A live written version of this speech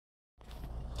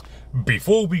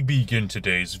Before we begin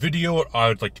today's video,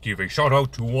 I'd like to give a shout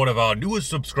out to one of our newest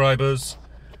subscribers,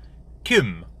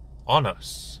 Kim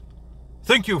Honus.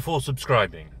 Thank you for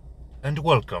subscribing, and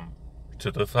welcome to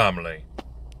the family.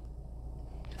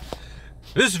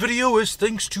 This video is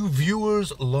thanks to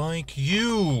viewers like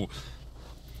you,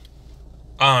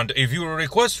 and a viewer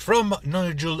request from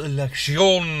Nigel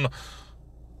Election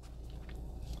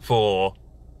for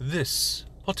this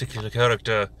particular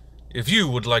character. If you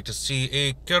would like to see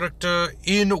a character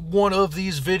in one of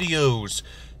these videos,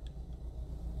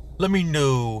 let me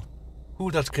know who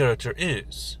that character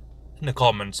is in the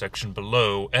comment section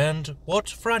below and what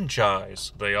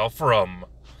franchise they are from.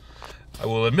 I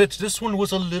will admit this one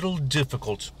was a little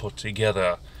difficult to put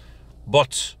together,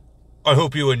 but I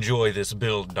hope you enjoy this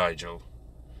build, Nigel.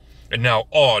 And now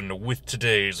on with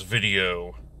today's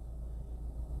video.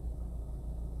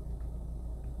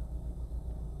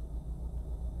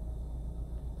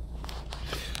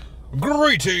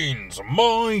 Greetings,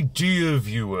 my dear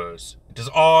viewers. It is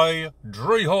I,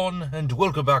 Drahon, and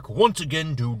welcome back once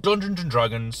again to Dungeons &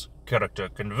 Dragons Character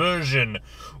Conversion.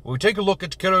 We take a look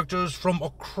at characters from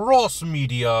across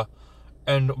media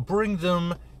and bring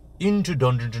them into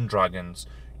Dungeons & Dragons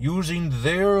using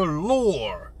their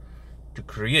lore to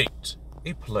create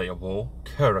a playable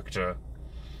character.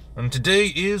 And today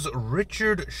is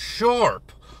Richard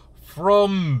Sharpe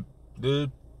from the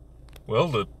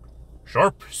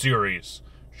Sharpe series.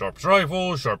 Sharpe's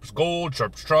Rifle, Sharpe's Gold,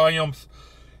 Sharpe's Triumph.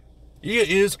 He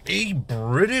is a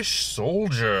British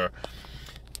soldier.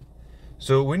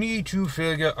 So we need to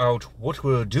figure out what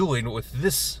we're doing with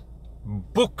this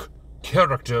book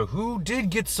character who did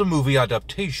get some movie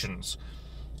adaptations.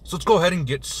 So let's go ahead and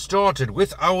get started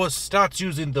with our stats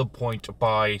using the point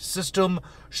buy system.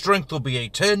 Strength will be a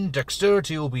 10,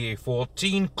 Dexterity will be a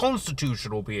 14,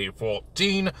 Constitution will be a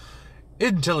 14,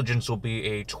 Intelligence will be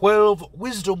a 12,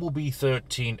 Wisdom will be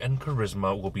 13, and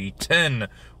Charisma will be 10.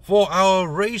 For our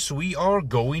race, we are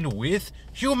going with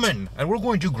Human, and we're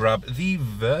going to grab the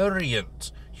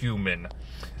Variant Human.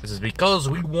 This is because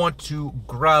we want to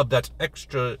grab that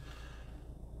extra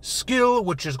skill,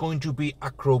 which is going to be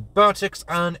Acrobatics,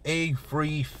 and a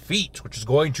free feat, which is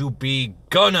going to be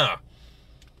Gunner.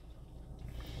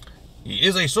 He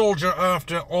is a soldier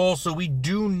after all, so we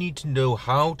do need to know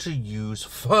how to use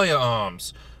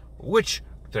firearms, which,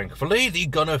 thankfully, the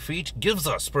Gunner feat gives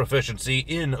us proficiency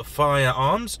in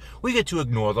firearms. We get to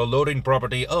ignore the loading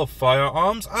property of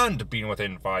firearms, and being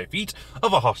within 5 feet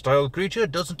of a hostile creature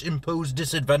doesn't impose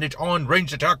disadvantage on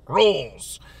ranged attack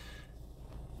rolls.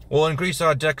 We'll increase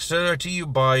our Dexterity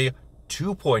by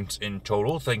 2 points in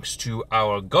total thanks to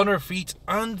our Gunner feat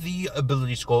and the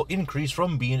ability score increase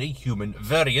from being a human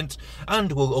variant,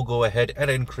 and we'll go ahead and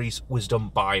increase Wisdom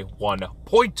by 1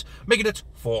 point, making it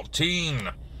 14.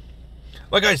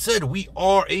 Like I said, we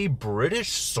are a British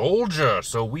soldier,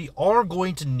 so we are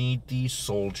going to need the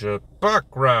soldier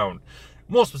background.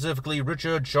 More specifically,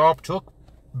 Richard Sharpe took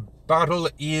battle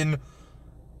in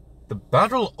the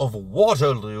Battle of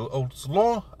Waterloo,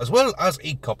 as well as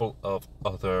a couple of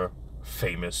other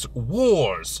famous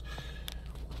wars.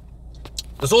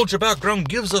 The soldier background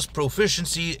gives us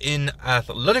proficiency in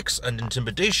athletics and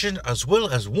intimidation, as well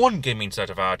as 1 gaming set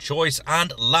of our choice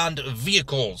and land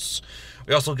vehicles.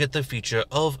 We also get the feature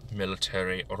of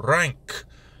military rank.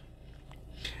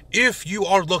 If you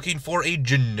are looking for a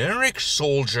generic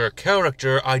soldier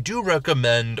character, I do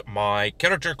recommend my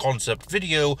character concept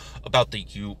video about the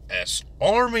US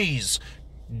Army's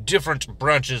different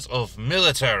branches of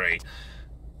military.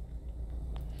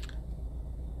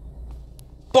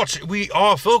 But we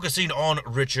are focusing on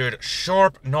Richard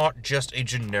Sharpe, not just a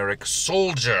generic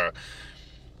soldier.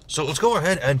 So let's go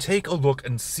ahead and take a look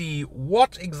and see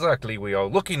what exactly we are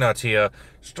looking at here.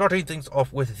 Starting things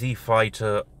off with the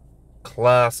fighter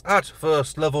class. At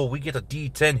first level, we get a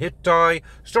D10 hit die,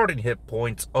 starting hit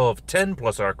points of 10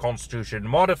 plus our Constitution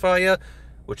modifier,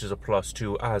 which is a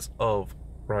 +2 as of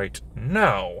right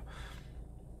now.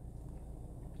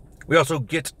 We also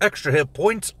get extra hit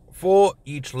points for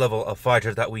each level of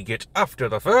fighter that we get after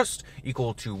the first,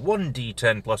 equal to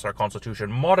 1d10 plus our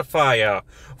Constitution modifier.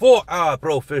 For our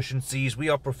proficiencies, we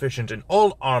are proficient in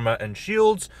all armor and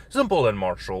shields, simple and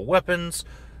martial weapons.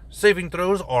 Saving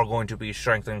throws are going to be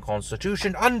Strength and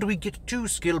Constitution, and we get 2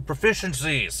 skill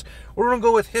proficiencies. We're going to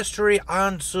go with History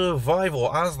and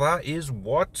Survival, as that is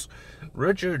what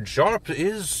Richard Sharpe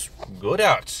is good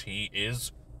at. He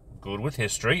is good with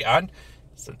history, and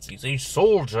since he's a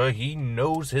soldier, he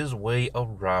knows his way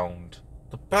around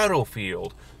the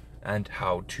battlefield and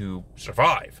how to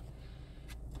survive.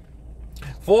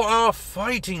 For our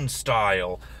fighting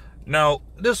style, Now,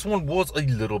 this one was a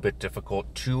little bit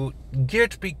difficult to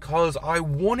get because I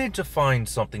wanted to find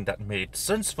something that made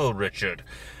sense for Richard.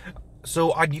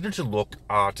 So I needed to look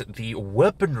at the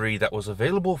weaponry that was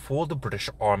available for the British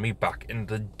Army back in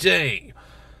the day,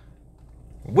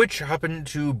 which happened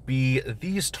to be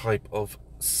these type of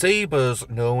sabers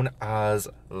known as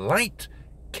light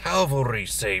cavalry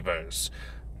sabers.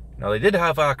 Now, they did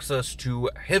have access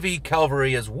to heavy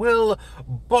cavalry as well,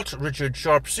 but Richard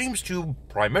Sharpe seems to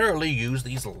primarily use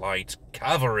these light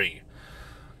cavalry,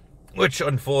 which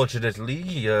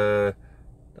unfortunately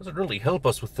doesn't really help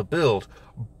us with the build.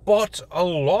 But a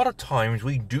lot of times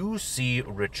we do see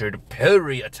Richard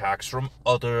parry attacks from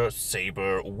other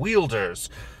saber wielders,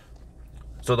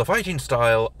 so the fighting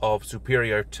style of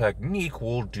superior technique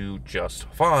will do just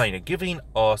fine, giving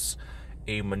us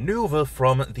a maneuver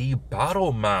from the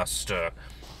Battle Master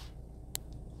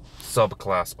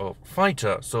subclass of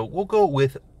fighter. So we'll go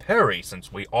with parry,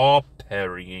 since we are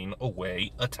parrying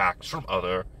away attacks from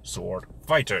other sword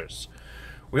fighters.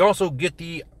 We also get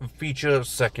the feature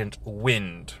Second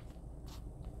Wind.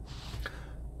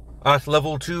 At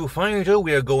level 2 fighter,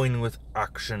 we are going with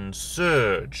Action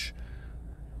Surge.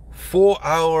 For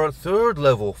our third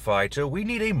level fighter, we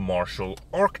need a martial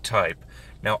archetype.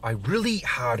 Now, I really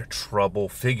had trouble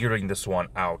figuring this one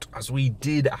out, as we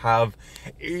did have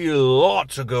a lot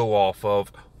to go off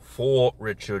of for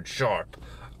Richard Sharpe.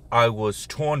 I was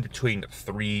torn between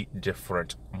 3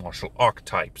 different martial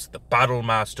archetypes: the Battle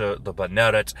Master, the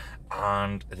Banneret,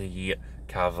 and the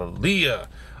Cavalier.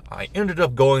 I ended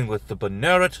up going with the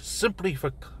Banneret simply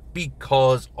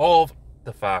because of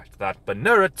the fact that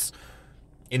Bannerets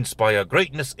inspire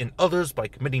greatness in others by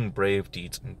committing brave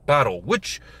deeds in battle,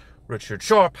 which Richard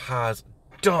Sharpe has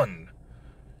done.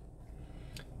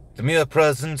 The mere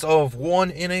presence of one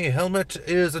in a helmet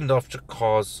is enough to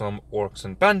cause some orcs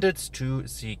and bandits to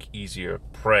seek easier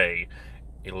prey.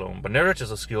 A lone Banneret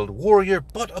is a skilled warrior,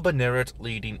 but a Banneret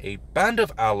leading a band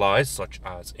of allies, such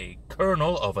as a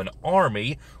colonel of an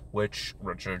army, which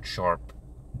Richard Sharpe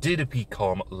did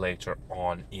become later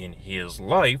on in his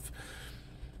life.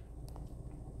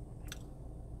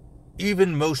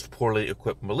 Even most poorly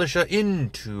equipped militia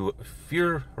into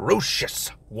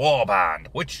ferocious warband,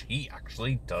 which he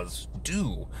actually does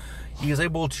do. He is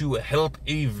able to help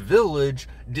a village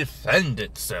defend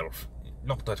itself.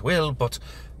 Not that well, but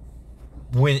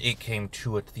when it came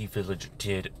to it, the village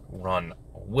did run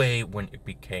away when it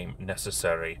became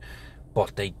necessary.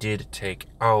 But they did take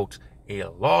out a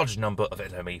large number of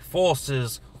enemy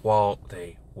forces while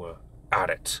they were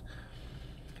at it.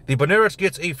 The Banneret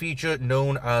gets a feature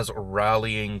known as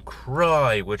Rallying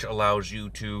Cry, which allows you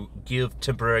to give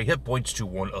temporary hit points to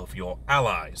one of your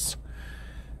allies.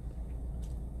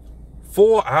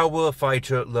 For our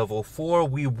fighter level 4,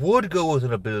 we would go with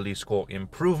an ability score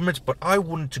improvement, but I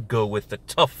wanted to go with the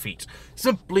tough feat,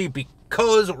 simply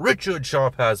because Richard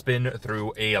Sharpe has been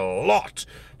through a lot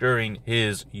during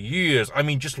his years. I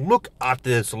mean, just look at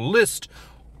this list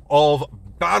of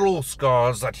battle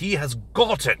scars that he has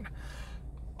gotten.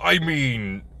 I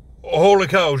mean, holy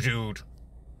cow, dude.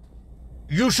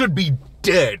 You should be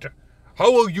dead.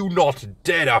 How are you not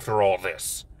dead after all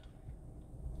this?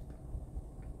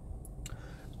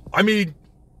 I mean,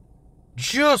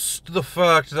 just the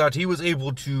fact that he was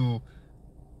able to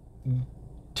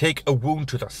take a wound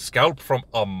to the scalp from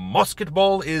a musket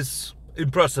ball is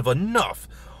impressive enough.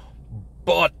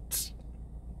 But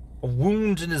a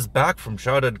wound in his back from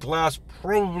shattered glass,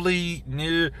 probably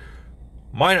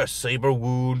minor saber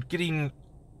wound, getting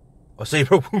a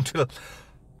saber wound to the...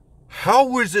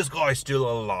 How is this guy still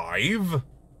alive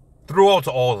throughout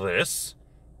all this?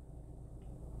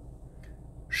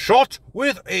 Shot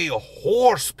with a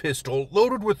horse pistol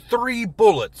loaded with 3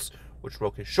 bullets, which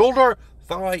broke his shoulder,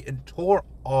 thigh, and tore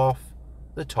off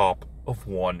the top of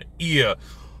one ear.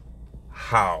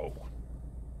 How?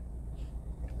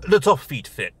 The tough feat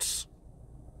fits.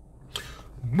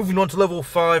 Moving on to level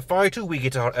 5 fighter, we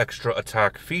get our extra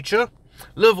attack feature.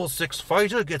 Level 6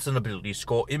 fighter gets an ability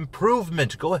score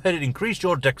improvement. Go ahead and increase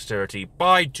your dexterity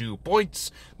by 2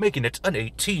 points, making it an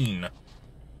 18.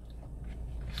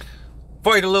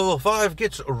 Fighter level 5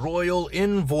 gets Royal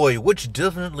Envoy, which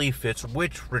definitely fits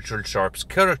with Richard Sharpe's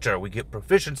character. We get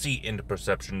proficiency in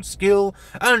perception skill,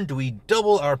 and we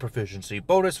double our proficiency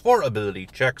bonus for ability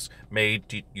checks made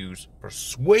to use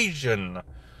persuasion.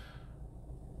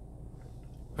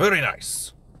 Very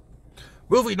nice.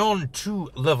 Moving on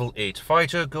to level 8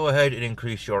 fighter, go ahead and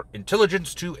increase your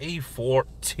intelligence to a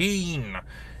 14.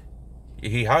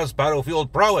 He has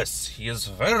battlefield prowess. He is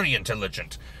very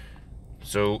intelligent.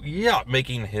 So yeah,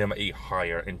 making him a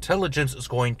higher intelligence is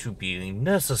going to be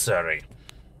necessary.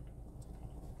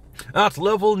 At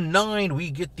level 9,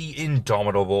 we get the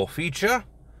Indomitable feature.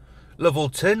 Level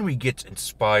 10, we get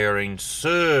Inspiring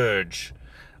Surge.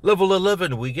 Level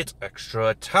 11, we get Extra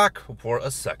Attack for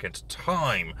a second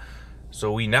time.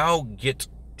 So we now get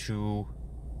to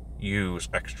use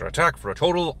Extra Attack for a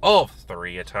total of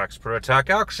 3 attacks per attack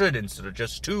action instead of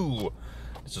just 2.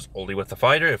 This is only with the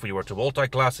fighter. If we were to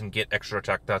multi-class and get Extra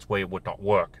Attack that way, it would not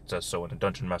work. It says so in the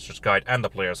Dungeon Master's Guide and the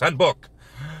Player's Handbook.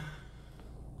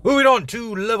 Moving on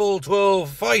to level 12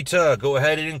 fighter. Go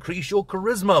ahead and increase your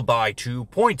charisma by 2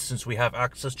 points. Since we have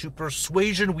access to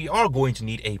persuasion, we are going to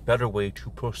need a better way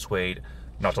to persuade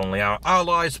not only our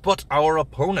allies, but our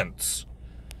opponents.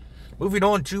 Moving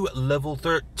on to level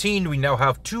 13, we now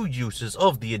have 2 uses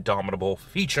of the Indomitable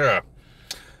feature.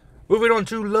 Moving on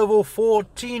to level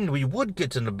 14, we would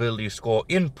get an ability score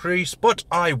increase, but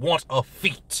I want a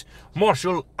feat.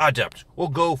 Martial Adept will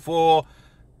go for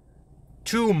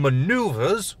 2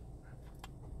 maneuvers,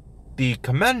 the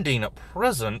Commanding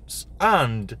Presence,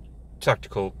 and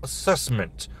Tactical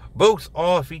Assessment. Both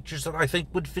are features that I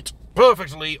think would fit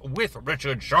perfectly with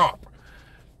Richard Sharpe.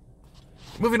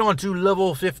 Moving on to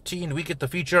level 15, we get the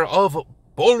feature of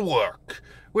Bulwark,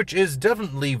 which is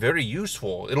definitely very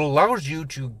useful. It allows you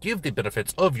to give the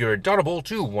benefits of your Indomitable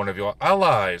to one of your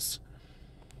allies.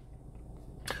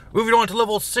 Moving on to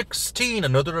level 16,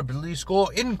 another ability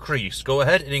score increase. Go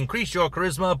ahead and increase your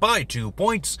charisma by 2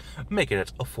 points, making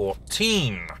it a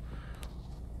 14.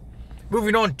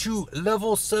 Moving on to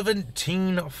level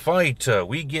 17 fighter.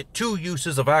 We get 2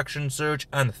 uses of Action Surge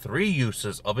and 3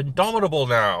 uses of Indomitable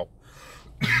now.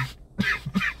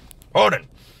 Pardon.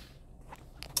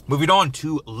 Moving on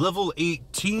to level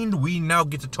 18, we now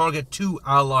get to target 2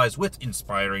 allies with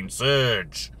Inspiring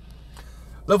Surge.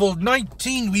 Level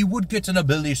 19, we would get an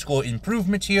ability score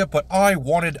improvement here, but I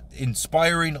wanted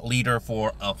Inspiring Leader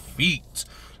for a feat.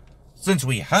 Since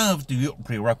we have the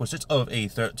prerequisites of a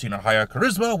 13 or higher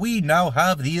charisma, we now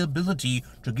have the ability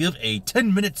to give a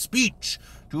 10-minute speech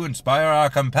to inspire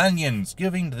our companions,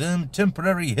 giving them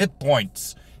temporary hit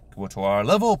points. Go to our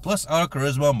level plus our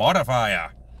charisma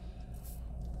modifier.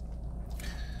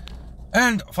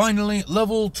 And finally,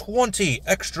 level 20,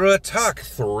 Extra Attack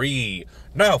 3.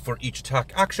 Now, for each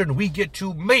attack action, we get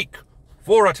to make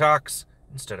 4 attacks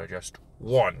instead of just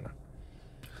 1.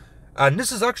 And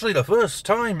this is actually the first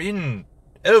time in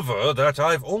ever that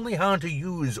I've only had to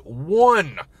use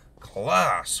 1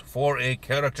 class for a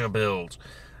character build.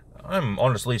 I'm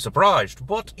honestly surprised,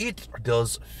 but it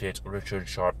does fit Richard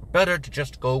Sharpe better to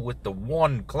just go with the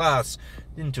 1 class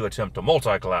than to attempt a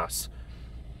multi-class.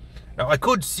 Now, I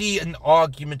could see an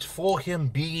argument for him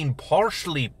being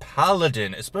partially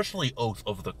Paladin, especially Oath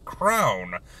of the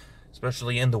Crown,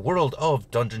 especially in the world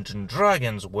of Dungeons &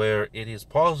 Dragons, where it is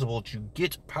possible to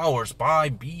get powers by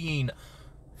being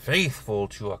faithful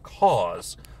to a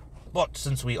cause. But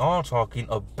since we are talking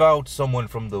about someone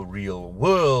from the real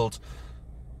world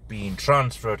being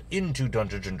transferred into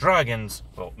Dungeons & Dragons,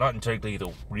 well, not entirely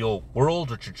the real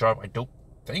world, Richard Sharpe, I don't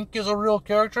think is a real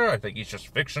character. I think he's just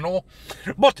fictional.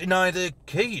 But in either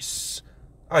case,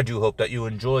 I do hope that you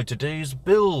enjoyed today's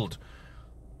build.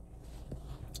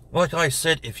 Like I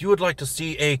said, if you would like to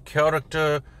see a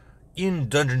character in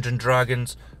Dungeons &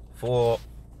 Dragons for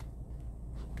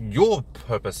your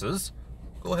purposes,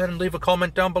 go ahead and leave a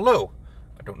comment down below.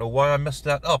 I don't know why I messed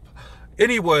that up.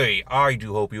 Anyway, I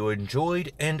do hope you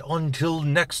enjoyed, and until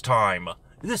next time,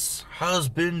 this has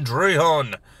been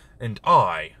Drahon, and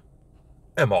I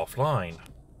am offline.